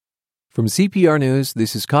From CPR News,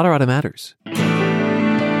 this is Colorado Matters.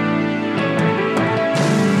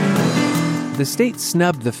 The state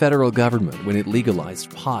snubbed the federal government when it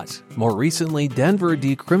legalized pot. More recently, Denver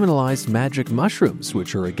decriminalized magic mushrooms,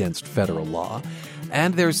 which are against federal law.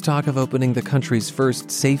 And there's talk of opening the country's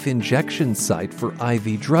first safe injection site for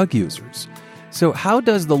IV drug users. So how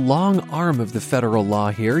does the long arm of the federal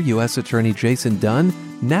law here, U.S. Attorney Jason Dunn,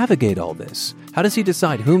 navigate all this? How does he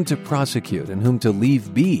decide whom to prosecute and whom to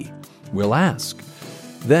leave be? We'll ask.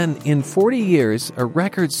 Then, in 40 years, a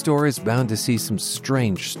record store is bound to see some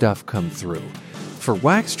strange stuff come through. For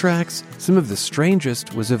Wax Trax, some of the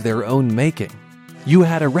strangest was of their own making. You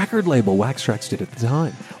had a record label, Wax Trax did at the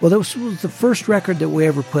time. Well, this was the first record that we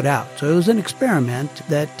ever put out. So it was an experiment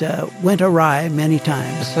that went awry many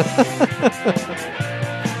times.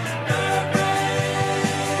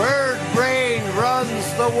 Bird brain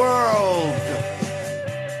runs the world.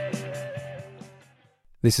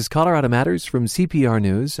 This is Colorado Matters from CPR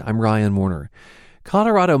News. I'm Ryan Warner.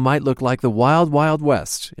 Colorado might look like the wild, wild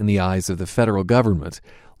west in the eyes of the federal government.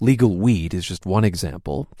 Legal weed is just one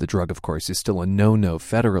example. The drug, of course, is still a no-no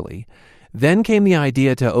federally. Then came the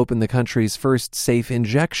idea to open the country's first safe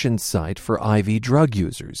injection site for IV drug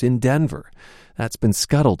users in Denver. That's been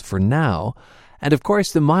scuttled for now. And of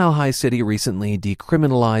course, the Mile High City recently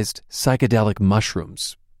decriminalized psychedelic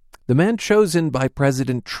mushrooms. The man chosen by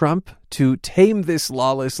President Trump to tame this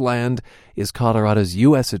lawless land is Colorado's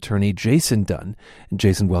U.S. Attorney Jason Dunn. And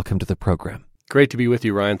Jason, welcome to the program. Great to be with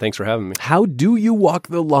you, Ryan. Thanks for having me. How do you walk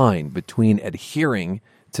the line between adhering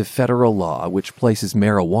to federal law, which places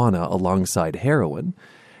marijuana alongside heroin,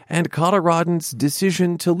 and Coloradans'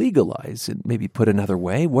 decision to legalize? And maybe put another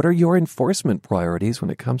way, what are your enforcement priorities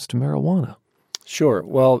when it comes to marijuana? Sure.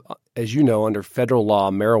 Well, as you know, under federal law,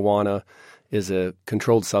 marijuana is a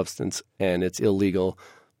controlled substance and it's illegal,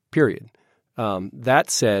 period. That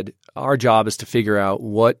said, our job is to figure out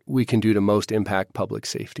what we can do to most impact public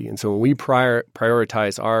safety. And so when we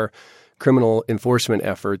prioritize our criminal enforcement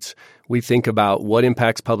efforts, we think about what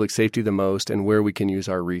impacts public safety the most and where we can use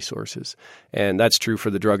our resources. And that's true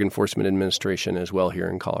for the Drug Enforcement Administration as well here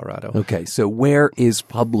in Colorado. Okay, so where is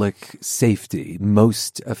public safety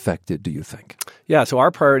most affected, do you think? Yeah, so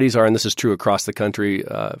our priorities are, and this is true across the country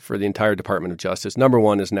for the entire Department of Justice, number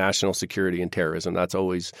one is national security and terrorism. That's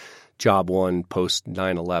always job one post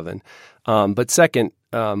 9/11. But second,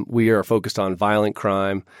 we are focused on violent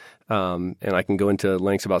crime. And I can go into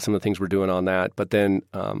lengths about some of the things we're doing on that. But then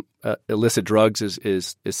illicit drugs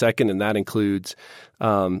is second, and that includes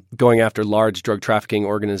going after large drug trafficking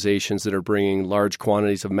organizations that are bringing large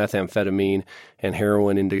quantities of methamphetamine and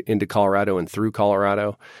heroin into Colorado and through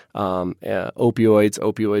Colorado.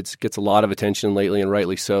 Opioids gets a lot of attention lately, and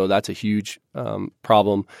rightly so. That's a huge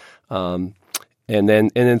problem. And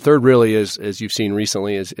then third really is, as you've seen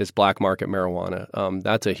recently, is black market marijuana.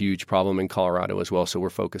 That's a huge problem in Colorado as well, so we're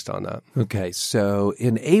focused on that. Okay, so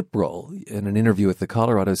in April, in an interview with the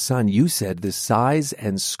Colorado Sun, you said the size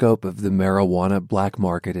and scope of the marijuana black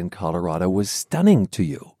market in Colorado was stunning to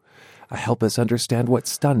you. Help us understand what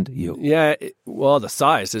stunned you. Yeah, well, the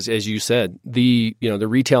size, as you said, the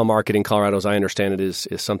retail market in Colorado, as I understand it, is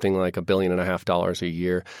something like $1.5 billion a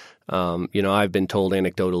year. I've been told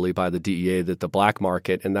anecdotally by the DEA that the black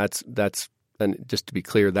market, and that's and just to be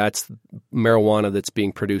clear, that's marijuana that's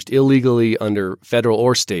being produced illegally under federal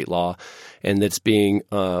or state law, and that's being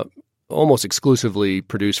almost exclusively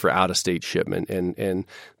produced for out-of-state shipment, and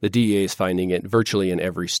the DEA is finding it virtually in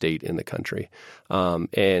every state in the country,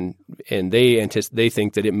 and they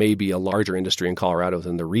think that it may be a larger industry in Colorado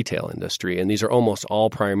than the retail industry, and these are almost all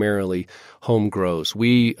primarily home grows.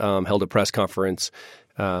 We held a press conference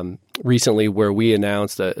recently where we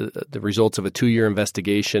announced the results of a 2-year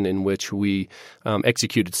investigation in which we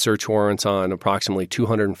executed search warrants on approximately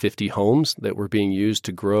 250 homes that were being used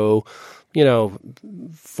to grow 400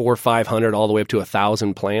 or 500 all the way up to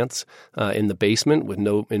 1,000 plants in the basement with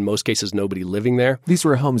in most cases, nobody living there. These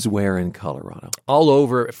were homes where in Colorado? All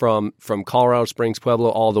over from Colorado Springs, Pueblo,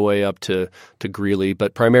 all the way up to Greeley,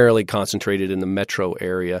 but primarily concentrated in the metro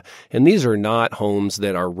area. And these are not homes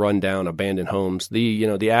that are run down, abandoned homes.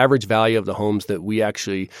 The average value of the homes that we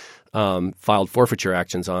actually filed forfeiture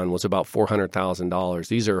actions on was about $400,000.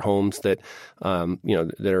 These are homes that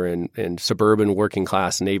that are in suburban working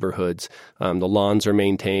class neighborhoods. The lawns are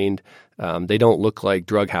maintained. They don't look like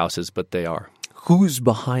drug houses, but they are. Who's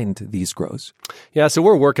behind these grows? Yeah, so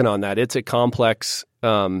we're working on that. It's a complex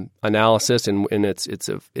analysis, and it's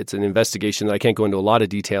an investigation that I can't go into a lot of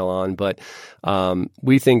detail on. But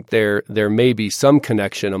we think there may be some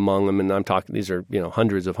connection among them, and I'm talking these are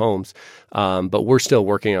hundreds of homes. But we're still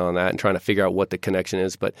working on that and trying to figure out what the connection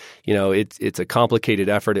is. But it's a complicated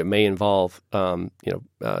effort. It may involve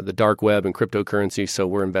the dark web and cryptocurrency. So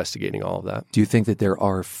we're investigating all of that. Do you think that there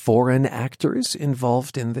are foreign actors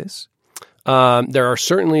involved in this? There are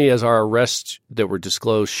certainly, as our arrests that were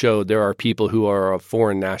disclosed showed, there are people who are of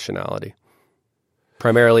foreign nationality.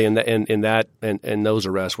 Primarily in those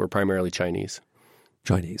arrests were primarily Chinese.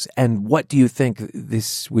 Chinese. And what do you think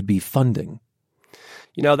this would be funding?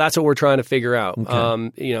 That's what we're trying to figure out.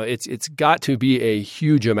 Okay. It's got to be a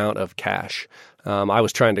huge amount of cash. I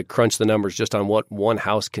was trying to crunch the numbers just on what one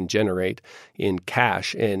house can generate in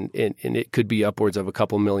cash, and it could be upwards of a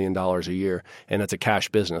couple $1 million a year, and it's a cash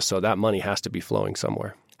business, so that money has to be flowing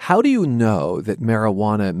somewhere. How do you know that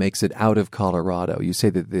marijuana makes it out of Colorado? You say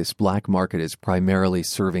that this black market is primarily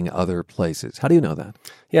serving other places. How do you know that?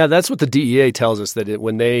 Yeah, that's what the DEA tells us, that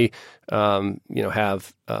when they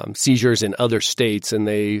have seizures in other states and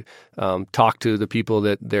they talk to the people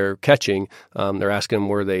that they're catching, they're asking them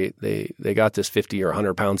where they got this 50 or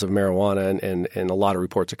 100 pounds of marijuana, and a lot of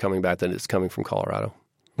reports are coming back that it's coming from Colorado.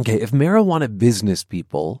 Okay, if marijuana business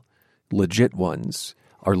people, legit ones,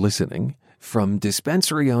 are listening, from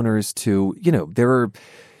dispensary owners to, there are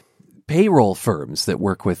payroll firms that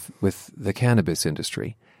work with the cannabis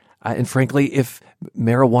industry. And frankly, if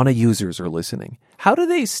marijuana users are listening, how do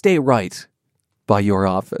they stay right by your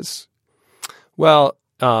office? Well,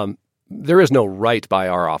 there is no right by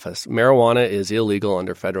our office. Marijuana is illegal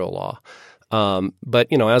under federal law.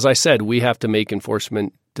 But, as I said, we have to make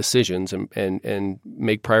enforcement decisions and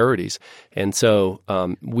make priorities. And so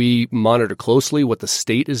we monitor closely what the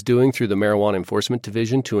state is doing through the Marijuana Enforcement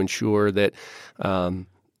Division to ensure that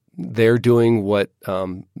they're doing what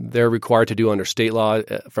they're required to do under state law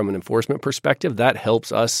from an enforcement perspective. That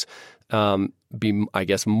helps us be, I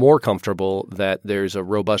guess, more comfortable that there's a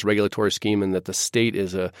robust regulatory scheme and that the state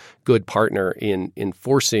is a good partner in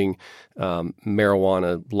enforcing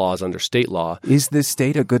marijuana laws under state law. Is the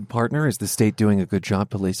state a good partner? Is the state doing a good job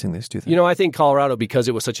policing this, do you think? I think Colorado, because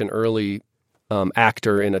it was such an early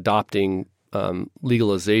actor in adopting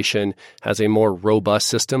legalization, has a more robust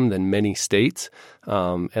system than many states.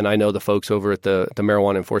 And I know the folks over at the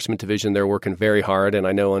Marijuana Enforcement Division, they're working very hard. And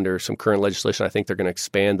I know under some current legislation, I think they're going to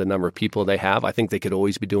expand the number of people they have. I think they could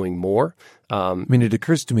always be doing more. It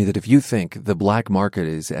occurs to me that if you think the black market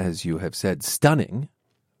is, as you have said, stunning,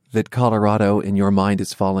 that Colorado, in your mind,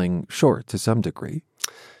 is falling short to some degree.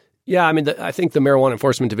 Yeah, I think the Marijuana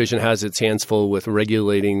Enforcement Division has its hands full with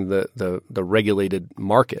regulating the regulated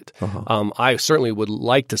market. Uh-huh. I certainly would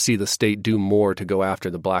like to see the state do more to go after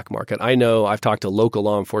the black market. I know I've talked to local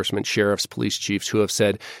law enforcement, sheriffs, police chiefs who have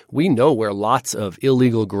said, we know where lots of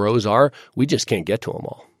illegal grows are. We just can't get to them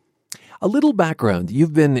all. A little background.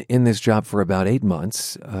 You've been in this job for about 8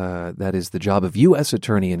 months. That is the job of U.S.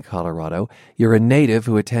 Attorney in Colorado. You're a native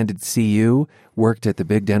who attended CU, worked at the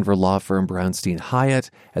big Denver law firm Brownstein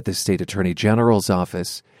Hyatt, at the State Attorney General's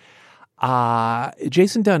office.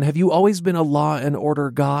 Jason Dunn, have you always been a law and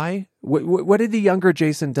order guy? What did the younger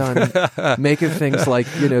Jason Dunn make of things like,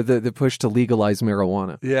 the push to legalize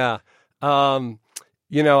marijuana? Yeah. I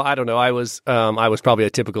don't know. I was probably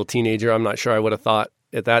a typical teenager. I'm not sure I would have thought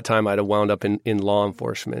at that time I'd have wound up in law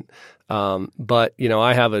enforcement. But,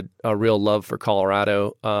 I have a real love for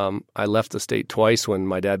Colorado. I left the state twice when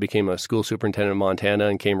my dad became a school superintendent in Montana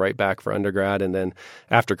and came right back for undergrad. And then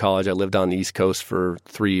after college, I lived on the East Coast for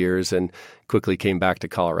 3 years and quickly came back to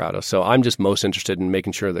Colorado. So I'm just most interested in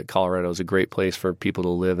making sure that Colorado is a great place for people to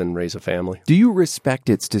live and raise a family. Do you respect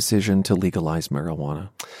its decision to legalize marijuana?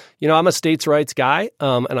 I'm a states' rights guy,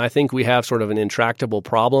 and I think we have sort of an intractable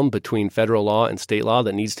problem between federal law and state law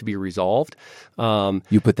that needs to be resolved.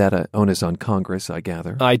 You put that onus on Congress, I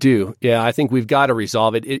gather. I do. Yeah, I think we've got to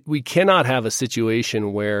resolve it. We cannot have a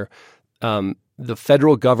situation where the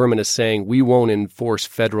federal government is saying we won't enforce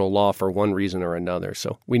federal law for one reason or another.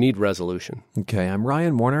 So we need resolution. Okay, I'm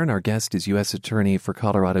Ryan Warner, and our guest is U.S. Attorney for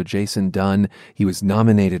Colorado, Jason Dunn. He was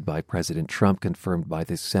nominated by President Trump, confirmed by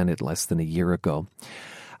the Senate less than a year ago.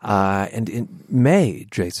 And in May,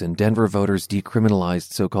 Jason, Denver voters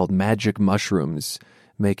decriminalized so-called magic mushrooms,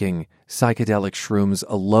 making psychedelic shrooms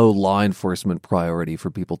a low law enforcement priority for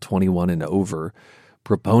people 21 and over.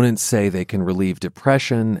 Proponents say they can relieve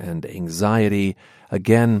depression and anxiety.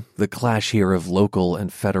 Again, the clash here of local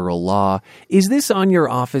and federal law. Is this on your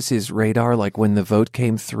office's radar? Like when the vote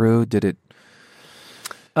came through, did it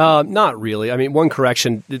Not really. I mean, one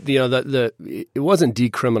correction, it wasn't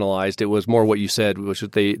decriminalized. It was more what you said, which is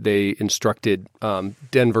they instructed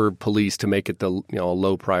Denver police to make it a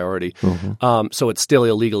low priority. Mm-hmm. So it's still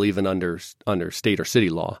illegal even under state or city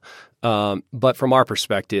law. But from our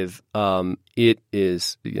perspective, it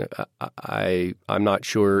is. I'm not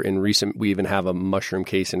sure. We even have a mushroom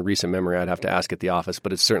case in recent memory. I'd have to ask at the office,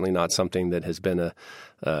 but it's certainly not something that has been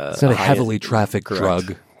it's not a heavily trafficked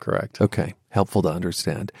drug. Correct. Okay. Helpful to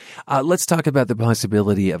understand. Let's talk about the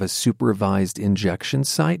possibility of a supervised injection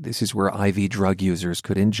site. This is where IV drug users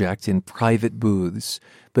could inject in private booths,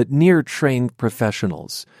 but near trained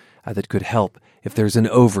professionals that could help if there's an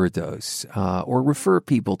overdose or refer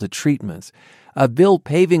people to treatments. A bill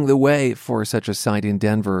paving the way for such a site in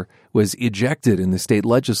Denver was ejected in the state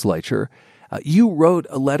legislature. You wrote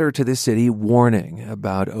a letter to the city warning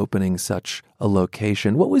about opening such a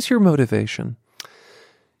location. What was your motivation?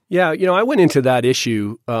 Yeah, I went into that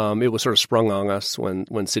issue. It was sort of sprung on us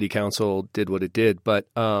when City Council did what it did, but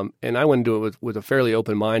and I went into it with a fairly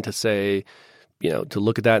open mind to say, to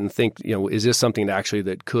look at that and think, is this something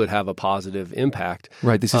that could have a positive impact?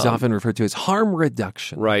 Right. This is often referred to as harm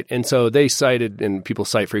reduction. Right. And so they cited, and people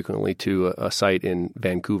cite frequently to a site in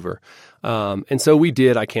Vancouver. And so we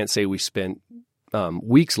did. I can't say we spent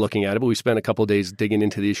weeks looking at it, but we spent a couple of days digging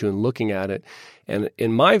into the issue and looking at it. And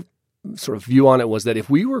in my sort of view on it was that if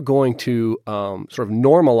we were going to sort of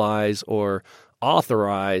normalize or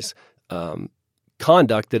authorize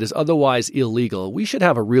conduct that is otherwise illegal, we should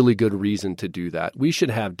have a really good reason to do that. We should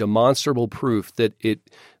have demonstrable proof that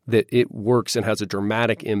it works and has a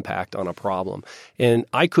dramatic impact on a problem. And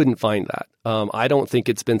I couldn't find that. I don't think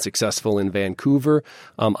it's been successful in Vancouver.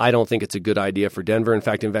 I don't think it's a good idea for Denver. In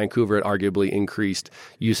fact, in Vancouver, it arguably increased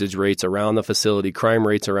usage rates around the facility, crime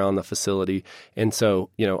rates around the facility. And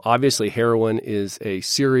so, obviously heroin is a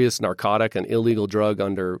serious narcotic, an illegal drug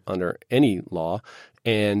under any law.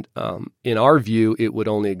 And in our view, it would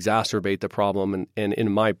only exacerbate the problem. And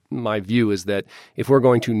in my view is that if we're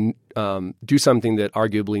going to do something that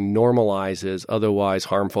arguably normalizes otherwise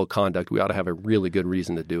harmful conduct, we ought to have a really good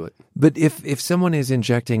reason to do it. But if someone is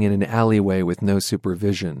injecting in an alleyway with no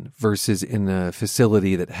supervision versus in a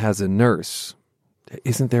facility that has a nurse,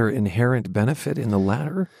 isn't there inherent benefit in the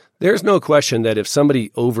latter? There's no question that if somebody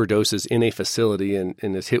overdoses in a facility and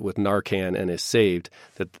is hit with Narcan and is saved,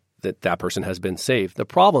 that person has been saved. The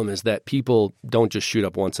problem is that people don't just shoot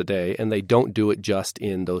up once a day, and they don't do it just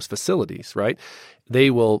in those facilities, right?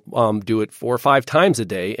 They will do it 4 or 5 times a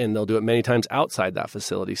day, and they'll do it many times outside that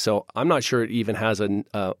facility. So I'm not sure it even has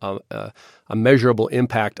a measurable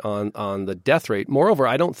impact on the death rate. Moreover,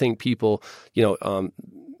 I don't think people who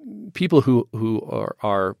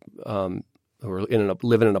are or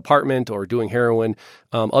live in an apartment or doing heroin,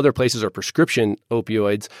 other places or prescription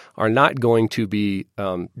opioids are not going to be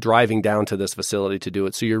driving down to this facility to do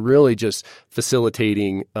it. So you're really just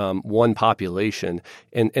facilitating one population.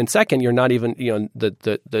 And second, you're not even,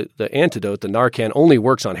 the antidote, the Narcan, only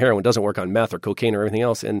works on heroin, doesn't work on meth or cocaine or anything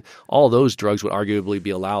else. And all those drugs would arguably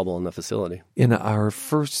be allowable in the facility. In our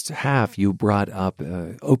first half, you brought up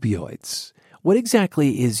opioids. What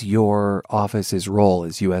exactly is your office's role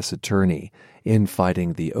as U.S. Attorney in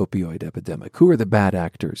fighting the opioid epidemic? Who are the bad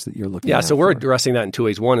actors that you're looking at? Yeah, so we're addressing that in 2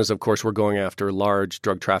 ways. One is, of course, we're going after large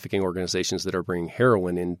drug trafficking organizations that are bringing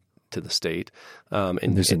heroin into the state.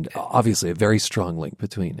 And there's obviously a very strong link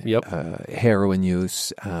between heroin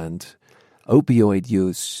use and opioid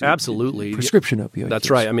use. Absolutely. Prescription opioid That's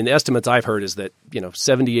use. right. I mean, the estimates I've heard is that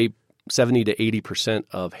 70 to 80%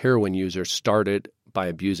 of heroin users started by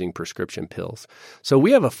abusing prescription pills. So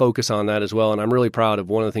we have a focus on that as well, and I'm really proud of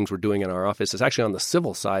one of the things we're doing in our office. It's actually on the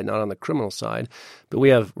civil side, not on the criminal side, but we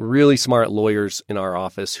have really smart lawyers in our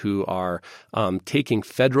office who are taking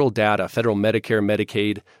federal data, federal Medicare,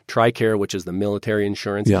 Medicaid, TRICARE, which is the military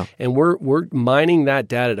insurance, and we're mining that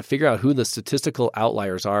data to figure out who the statistical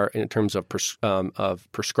outliers are in terms of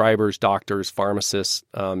prescribers, doctors, pharmacists,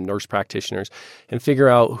 nurse practitioners, and figure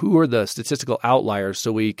out who are the statistical outliers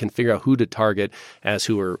so we can figure out who to target as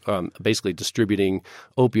who are basically distributing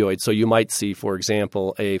opioids. So you might see, for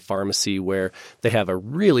example, a pharmacy where they have a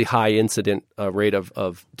really high incident rate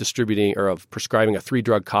of distributing or of prescribing a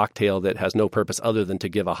 3-drug cocktail that has no purpose other than to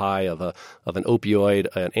give a high of an opioid,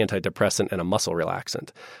 an antidepressant, and a muscle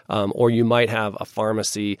relaxant. Or you might have a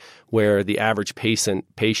pharmacy where the average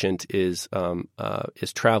patient is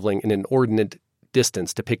traveling an inordinate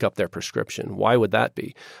distance to pick up their prescription. Why would that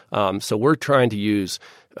be? So we're trying to use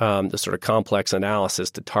the sort of complex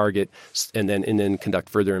analysis to target and then conduct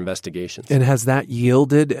further investigations. And has that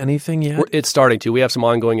yielded anything yet? It's starting to. We have some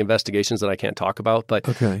ongoing investigations that I can't talk about, but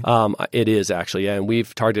it is actually. And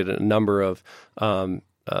we've targeted a number of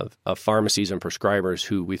pharmacies and prescribers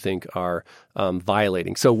who we think are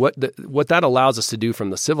violating. So what that allows us to do from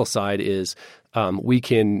the civil side is we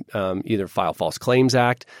can either file False Claims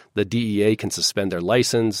Act, the DEA can suspend their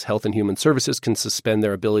license, Health and Human Services can suspend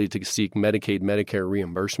their ability to seek Medicaid, Medicare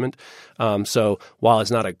reimbursement. So while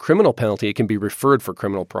it's not a criminal penalty, it can be referred for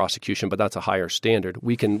criminal prosecution, but that's a higher standard.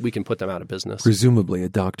 We can put them out of business. Presumably, a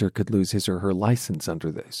doctor could lose his or her license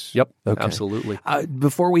under this. Yep, okay. Absolutely.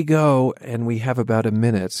 Before we go, and we have about a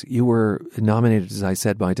minute, you were nominated, as I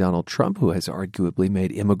said, by Donald Trump, who has arguably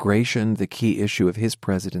made immigration the key issue of his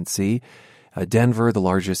presidency. Denver, the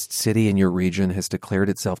largest city in your region, has declared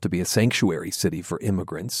itself to be a sanctuary city for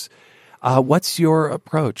immigrants. What's your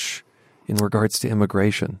approach in regards to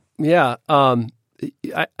immigration? Yeah,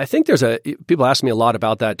 I think people ask me a lot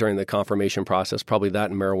about that during the confirmation process. Probably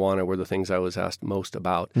that and marijuana were the things I was asked most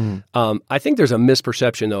about. I think there's a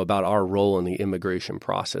misperception, though, about our role in the immigration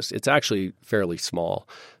process. It's actually fairly small.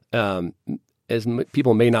 As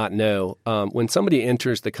people may not know, when somebody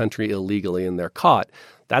enters the country illegally and they're caught,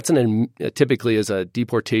 that's typically is a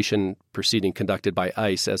deportation proceeding conducted by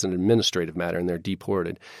ICE as an administrative matter, and they're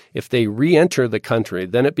deported. If they re-enter the country,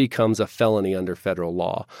 then it becomes a felony under federal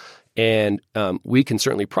law. And we can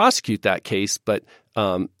certainly prosecute that case, but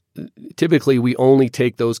typically we only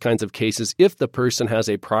take those kinds of cases if the person has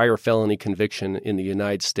a prior felony conviction in the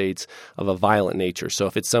United States of a violent nature. So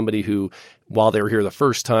if it's somebody who, while they were here the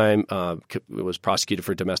first time, was prosecuted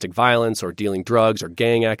for domestic violence or dealing drugs or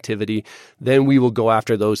gang activity, then we will go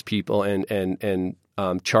after those people and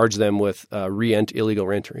charge them with illegal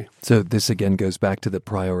reentry. So this again goes back to the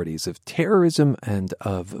priorities of terrorism and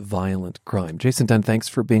of violent crime. Jason Dunn, thanks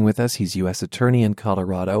for being with us. He's U.S. Attorney in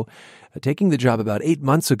Colorado, taking the job about 8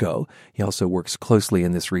 months ago. He also works closely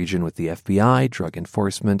in this region with the FBI, Drug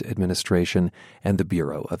Enforcement Administration, and the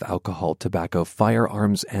Bureau of Alcohol, Tobacco,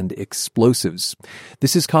 Firearms, and Explosives.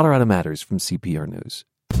 This is Colorado Matters from CPR News.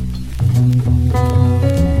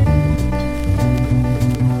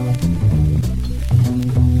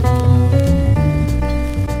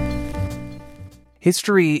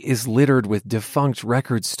 History is littered with defunct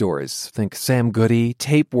record stores. Think Sam Goody,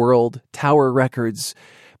 Tape World, Tower Records.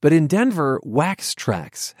 But in Denver, Wax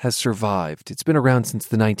Trax has survived. It's been around since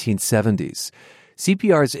the 1970s.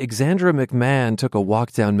 CPR's Exandra McMahon took a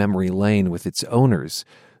walk down memory lane with its owners,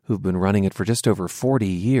 who've been running it for just over 40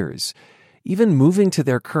 years. Even moving to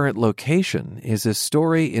their current location is a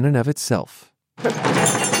story in and of itself.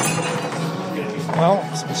 Well,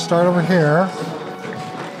 let's start over here.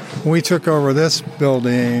 We took over this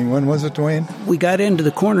building, when was it, Dwayne? We got into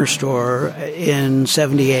the corner store in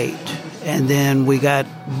 78, and then we got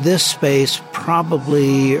this space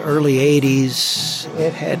probably early 80s.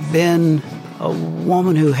 It had been a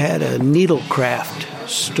woman who had a needlecraft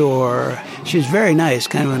store. She was very nice,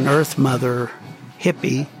 kind of an Earth Mother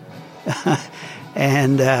hippie.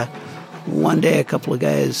 And one day a couple of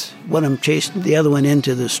guys, one of them chased the other one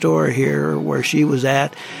into the store here where she was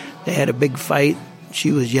at. They had a big fight.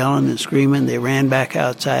 She was yelling and screaming. They ran back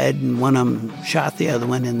outside, and one of them shot the other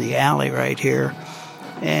one in the alley right here.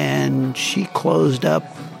 And she closed up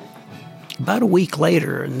about a week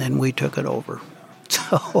later, and then we took it over.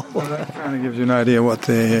 So well, that kind of gives you an idea what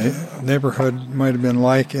the neighborhood might have been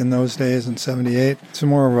like in those days in 78. It's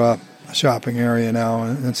more of a shopping area now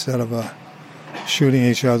instead of a shooting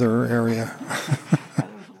each other area.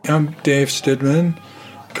 I'm Dave Stidman,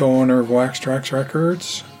 co-owner of Wax Trax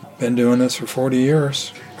Records. Been doing this for 40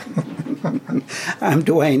 years. I'm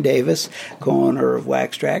Dwayne Davis, co-owner of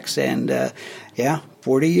Wax Trax, and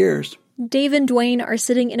 40 years. Dave and Dwayne are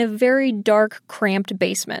sitting in a very dark, cramped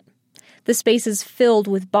basement. The space is filled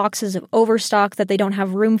with boxes of overstock that they don't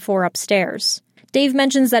have room for upstairs. Dave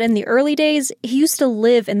mentions that in the early days, he used to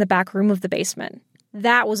live in the back room of the basement.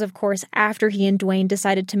 That was, of course, after he and Dwayne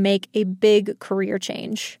decided to make a big career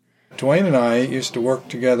change. Dwayne and I used to work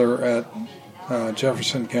together at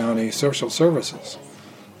Jefferson County Social Services.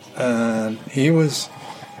 And he was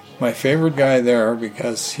my favorite guy there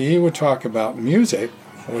because he would talk about music,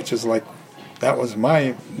 which is that was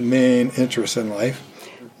my main interest in life.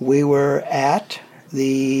 We were at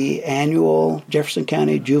the annual Jefferson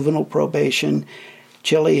County Juvenile Probation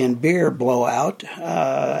Chili and Beer Blowout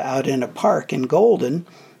out in a park in Golden.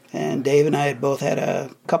 And Dave and I had both had a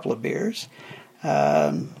couple of beers.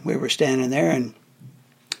 We were standing there, and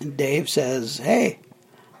Dave says, "Hey,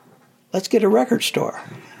 let's get a record store."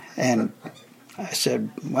 And I said,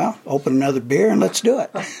 "Well, open another beer and let's do it."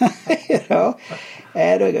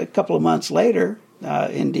 And a couple of months later,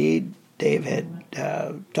 indeed, Dave had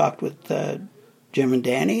talked with Jim and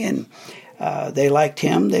Danny, and they liked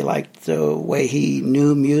him. They liked the way he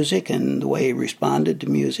knew music and the way he responded to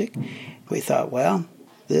music. We thought, well,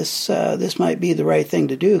 this might be the right thing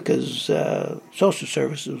to do, because social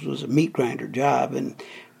services was a meat grinder job, and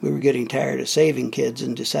we were getting tired of saving kids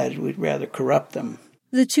and decided we'd rather corrupt them.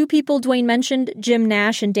 The two people Duane mentioned, Jim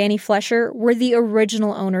Nash and Danny Flesher, were the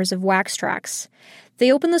original owners of Wax Trax.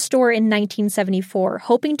 They opened the store in 1974,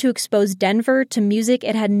 hoping to expose Denver to music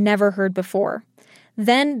it had never heard before.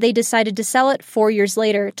 Then they decided to sell it 4 years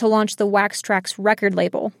later to launch the Wax Trax record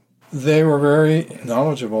label. They were very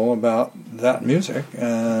knowledgeable about that music,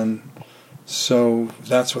 and so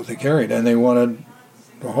that's what they carried. And they were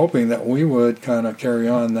hoping that we would kind of carry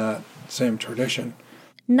on that same tradition.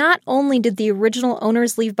 Not only did the original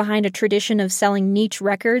owners leave behind a tradition of selling niche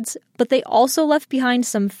records, but they also left behind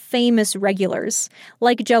some famous regulars,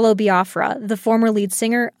 like Jello Biafra, the former lead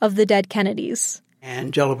singer of the Dead Kennedys.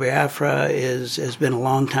 And Jello Biafra has been a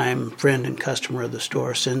longtime friend and customer of the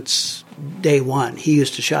store since day one. He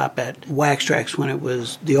used to shop at Wax Trax when it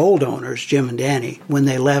was the old owners, Jim and Danny. When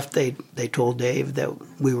they left, they told Dave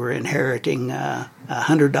that we were inheriting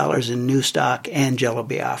 $100 in new stock and Jello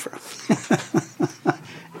Biafra.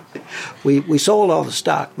 We sold all the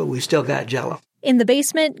stock, but we still got Jello. In the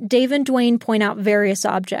basement, Dave and Duane point out various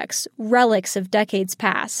objects, relics of decades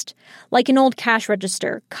past, like an old cash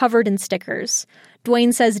register covered in stickers.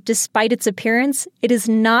 Duane says despite its appearance, it is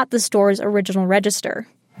not the store's original register.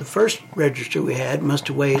 The first register we had must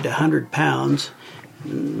have weighed 100 pounds,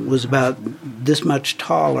 was about this much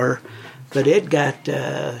taller, but it got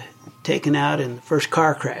taken out in the first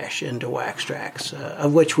car crash into Wax Trax,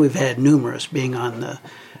 of which we've had numerous, being on the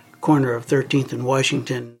corner of 13th and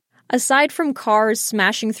Washington. Aside from cars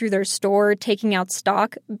smashing through their store, taking out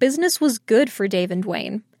stock, business was good for Dave and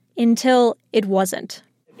Duane. Until it wasn't.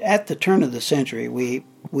 At the turn of the century, we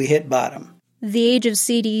hit bottom. The age of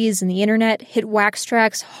CDs and the internet hit Wax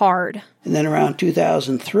Trax hard. And then around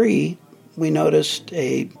 2003, we noticed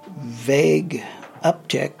a vague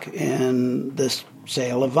uptick in the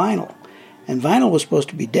sale of vinyl. And vinyl was supposed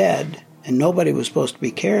to be dead, and nobody was supposed to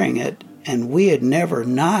be carrying it, and we had never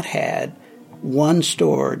not had one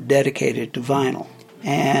store dedicated to vinyl.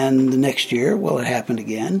 And the next year, well, it happened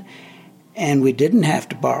again, and we didn't have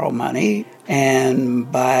to borrow money.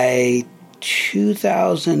 And by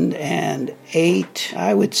 2008,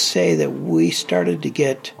 I would say that we started to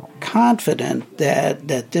get confident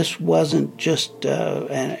that this wasn't just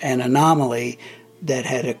an anomaly that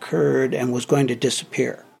had occurred and was going to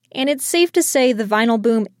disappear. And it's safe to say the vinyl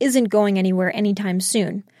boom isn't going anywhere anytime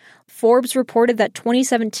soon. Forbes reported that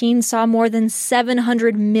 2017 saw more than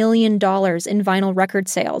 $700 million in vinyl record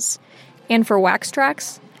sales. And for Wax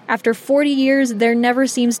Trax, after 40 years, there never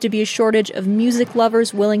seems to be a shortage of music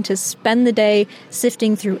lovers willing to spend the day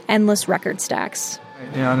sifting through endless record stacks.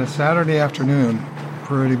 Yeah, on a Saturday afternoon,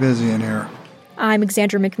 pretty busy in here. I'm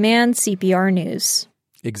Alexandra McMahon, CPR News.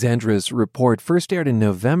 Alexandra's report first aired in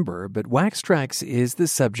November, but Wax Trax is the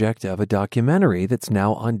subject of a documentary that's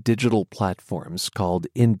now on digital platforms called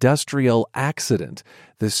Industrial Accident,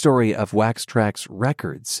 the story of Wax Trax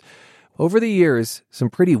records. Over the years,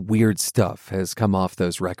 some pretty weird stuff has come off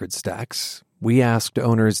those record stacks. We asked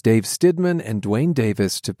owners Dave Stidman and Duane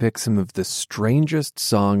Davis to pick some of the strangest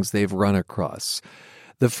songs they've run across.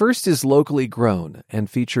 The first is locally grown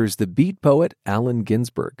and features the beat poet Allen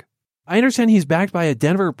Ginsberg. I understand he's backed by a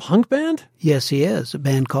Denver punk band? Yes, he is. A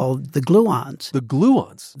band called the Gluons. The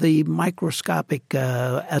Gluons? The microscopic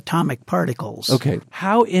atomic particles. Okay.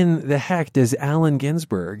 How in the heck does Allen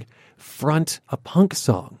Ginsberg front a punk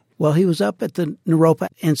song? Well, he was up at the Naropa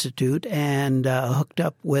Institute and hooked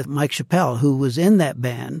up with Mike Chappelle, who was in that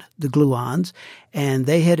band, the Gluons, and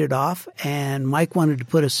they hit it off, and Mike wanted to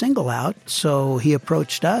put a single out, so he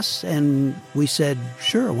approached us, and we said,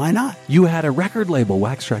 sure, why not? You had a record label,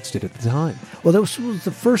 Wax Trax did at the time. Well, this was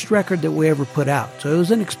the first record that we ever put out, so it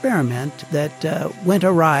was an experiment that went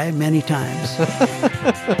awry many times.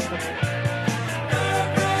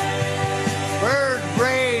 Bird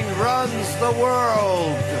brain runs the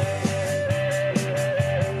world.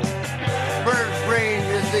 Bird brain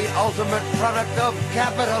is the ultimate product of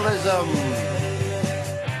capitalism.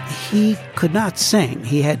 He could not sing.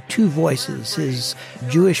 He had two voices, his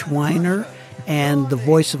Jewish whiner and the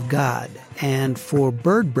voice of God. And for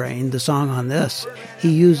Bird Brain, the song on this, he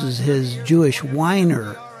uses his Jewish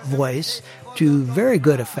whiner voice to very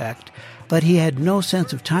good effect, but he had no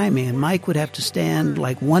sense of timing, and Mike would have to stand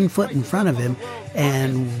like 1 foot in front of him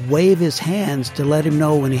and wave his hands to let him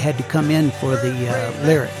know when he had to come in for the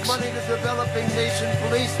lyrics. Money to developing nation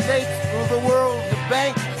police states through the world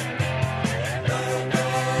bank.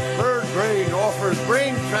 Bird brain offers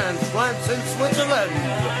brain transplants in Switzerland.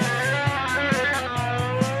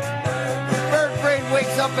 Bird brain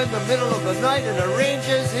wakes up in the middle of the night and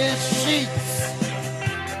arranges his sheets.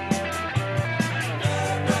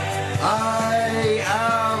 I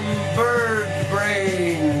am Bird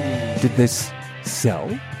Brain. Did this sell?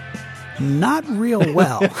 Not real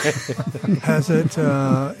well. Has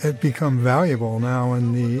it become valuable now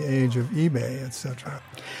in the age of eBay, etc.?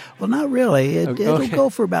 Well, not really. It'll Okay. go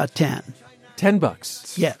for about 10.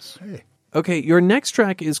 $10. Yes. Okay, your next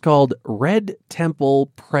track is called Red Temple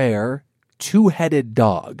Prayer, Two-Headed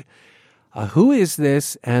Dog. Who is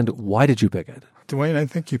this, and why did you pick it? Dwayne, I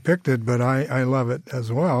think you picked it, but I love it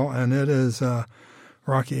as well, and it is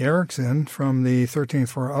Rocky Erickson from the 13th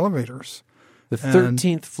Floor Elevators. The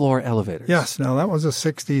 13th Floor Elevators. Yes, now that was a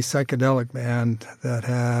 60s psychedelic band that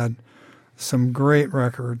had some great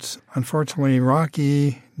records. Unfortunately,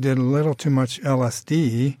 Rocky did a little too much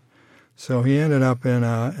LSD, so he ended up in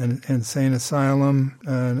an insane asylum,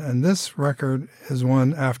 and this record is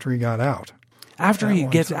one after he got out. After he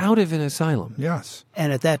gets out of an asylum. Yes.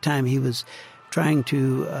 And at that time, he was trying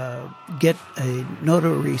to get a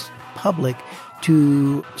notary public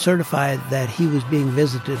to certify that he was being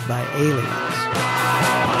visited by aliens.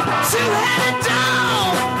 Two-headed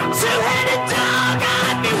dog, two-headed dog.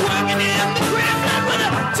 I'd be working in the Kremlin with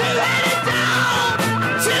a two-headed dog,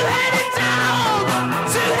 two-headed dog,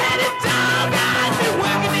 two-headed dog. I'd be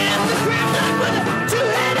working in the Kremlin with a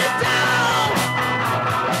two-headed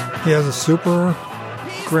dog. He has a super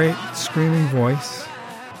great screaming voice.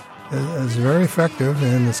 Is very effective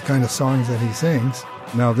in this kind of songs that he sings.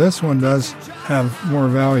 Now, this one does have more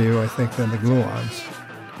value, I think, than the glue-ons.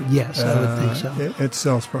 Yes, I would think so. It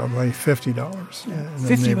sells probably $50 in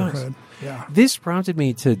the $50. neighborhood. Yeah. This prompted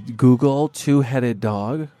me to Google two-headed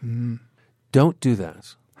dog. Don't do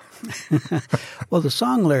that. Well, the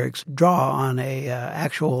song lyrics draw on a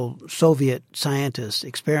actual Soviet scientist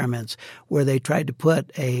experiments where they tried to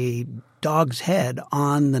put a dog's head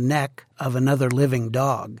on the neck of another living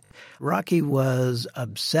dog. Rocky was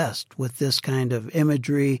obsessed with this kind of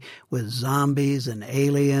imagery, with zombies and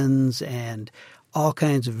aliens and all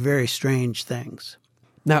kinds of very strange things.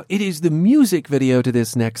 Now, it is the music video to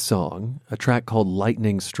this next song, a track called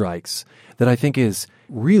Lightning Strikes, that I think is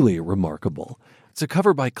really remarkable. It's a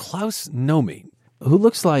cover by Klaus Nomi, who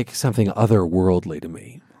looks like something otherworldly to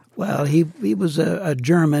me. Well, he was a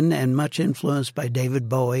German and much influenced by David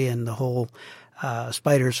Bowie and the whole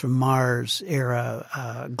Spiders from Mars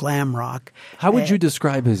era glam rock. How would you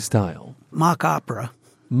describe his style? Mock opera.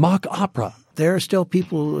 Mock opera. There are still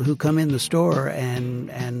people who come in the store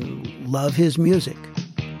and love his music.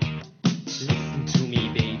 Listen to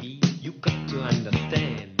me, baby, you got to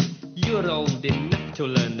understand. You're old enough to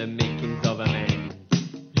learn the makings of a man.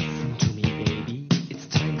 Listen to me, baby, it's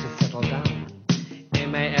time to settle down.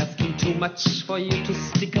 Am I asking too much for you to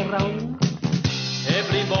stick around?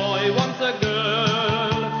 Every boy wants a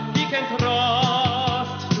girl he can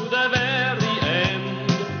trust to the very end.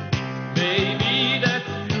 Baby, that's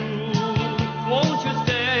you, won't you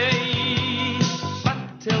stay? But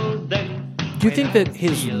till then... Do you think that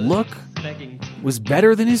his look was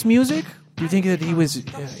better than his music? Do you think that he was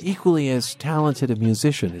equally as talented a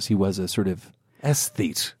musician as he was a sort of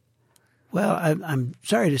aesthete? Well, I'm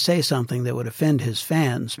sorry to say something that would offend his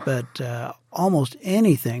fans, but almost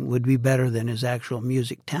anything would be better than his actual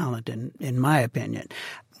music talent, in my opinion.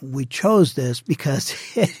 We chose this because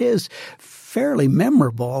it is fairly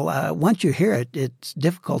memorable. Once you hear it, it's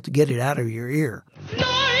difficult to get it out of your ear.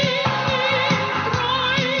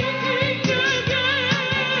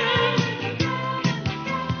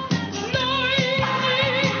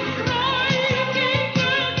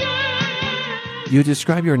 You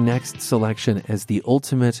describe your next selection as the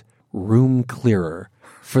ultimate room clearer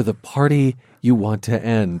for the party you want to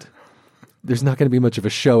end. There's not going to be much of a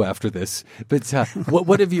show after this, but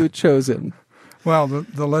what have you chosen? Well,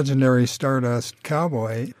 the legendary Stardust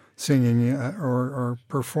Cowboy singing or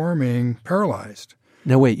performing Paralyzed.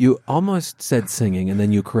 Now, wait, you almost said singing, and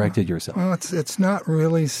then you corrected yourself. Well, it's not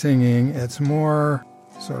really singing. It's more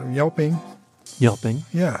sort of yelping. Yelping?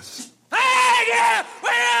 Yes.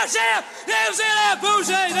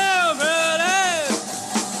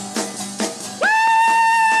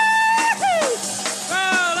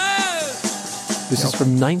 This is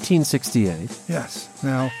from 1968. Yes.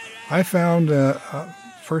 Now, I found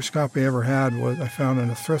first copy I ever had I found in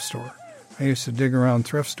a thrift store. I used to dig around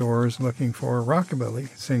thrift stores looking for rockabilly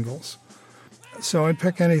singles. So I'd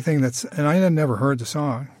pick anything and I had never heard the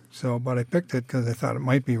song. But I picked it because I thought it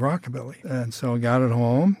might be rockabilly. And so I got it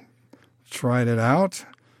home, tried it out,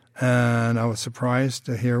 and I was surprised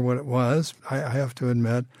to hear what it was. I have to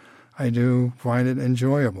admit, I do find it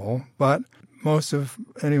enjoyable, but most of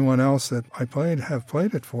anyone else that have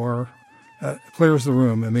played it for clears the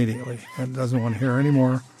room immediately and doesn't want to hear any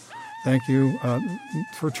more Thank you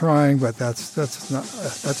for trying, but that's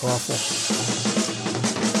awful.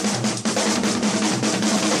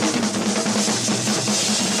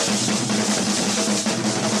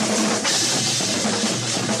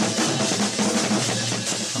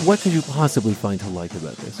 What could you possibly find to like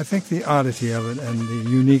about this? I think the oddity of it and the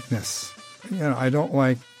uniqueness. I don't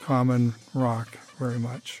like common rock very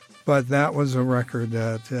much, but that was a record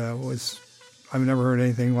that I've never heard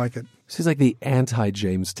anything like it. She's like the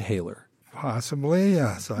anti-James Taylor. Possibly,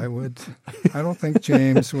 yes. I don't think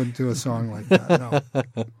James would do a song like that,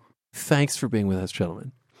 no. Thanks for being with us,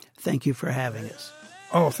 gentlemen. Thank you for having us.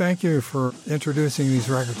 Oh, thank you for introducing these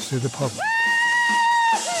records to the public.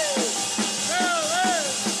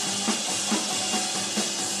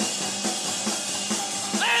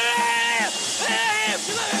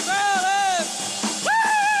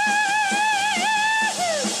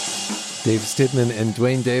 Dave Stidman and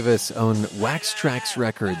Dwayne Davis own Wax Trax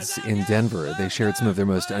Records in Denver. They shared some of their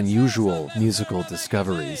most unusual musical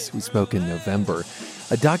discoveries. We spoke in November.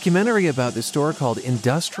 A documentary about the store called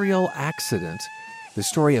Industrial Accident, the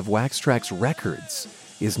story of Wax Trax Records,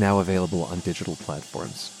 is now available on digital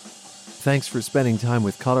platforms. Thanks for spending time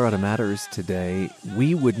with Colorado Matters today.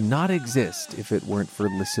 We would not exist if it weren't for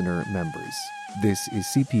listener members. This is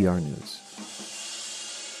CPR News.